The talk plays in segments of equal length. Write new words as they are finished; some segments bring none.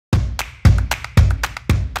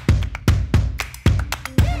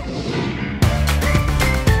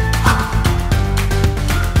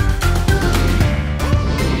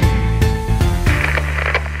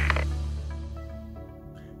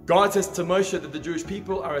God says to Moshe that the Jewish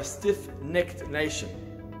people are a stiff-necked nation.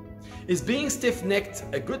 Is being stiff-necked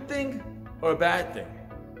a good thing or a bad thing?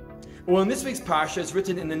 Well, in this week's parsha, it's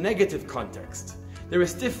written in the negative context. They're a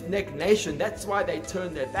stiff-necked nation, that's why they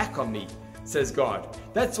turned their back on me, says God.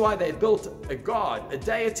 That's why they built a god, a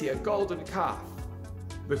deity, a golden calf,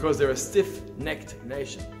 because they're a stiff-necked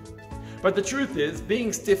nation. But the truth is,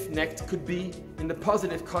 being stiff-necked could be in the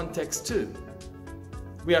positive context too.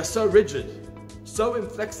 We are so rigid, so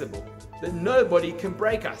inflexible, that nobody can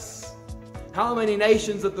break us. How many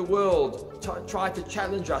nations of the world tried to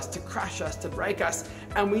challenge us, to crush us, to break us,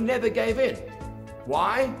 and we never gave in.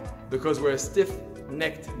 Why? Because we're a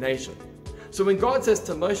stiff-necked nation. So when God says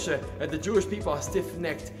to Moshe that the Jewish people are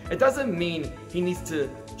stiff-necked, it doesn't mean he needs to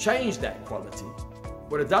change that quality.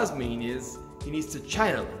 What it does mean is he needs to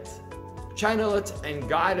channel it and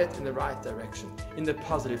guide it in the right direction, in the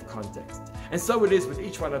positive context. And so it is with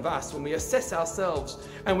each one of us when we assess ourselves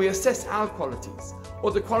and we assess our qualities, or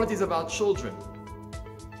the qualities of our children.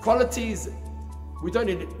 Qualities, we don't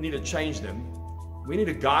need to change them. We need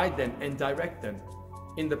to guide them and direct them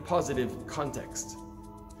in the positive context.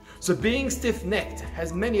 So being stiff-necked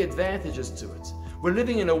has many advantages to it. We're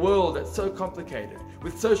living in a world that's so complicated.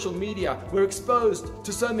 With social media, we're exposed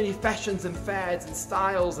to so many fashions and fads and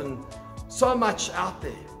styles and so much out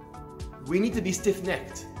there. We need to be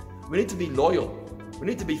stiff-necked. We need to be loyal. We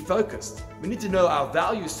need to be focused. We need to know our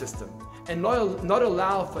value system and not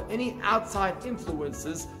allow for any outside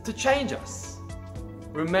influences to change us.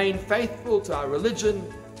 Remain faithful to our religion,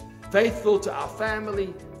 faithful to our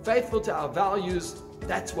family, faithful to our values.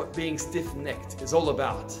 That's what being stiff-necked is all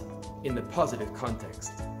about in the positive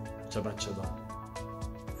context. Shabbat Shalom.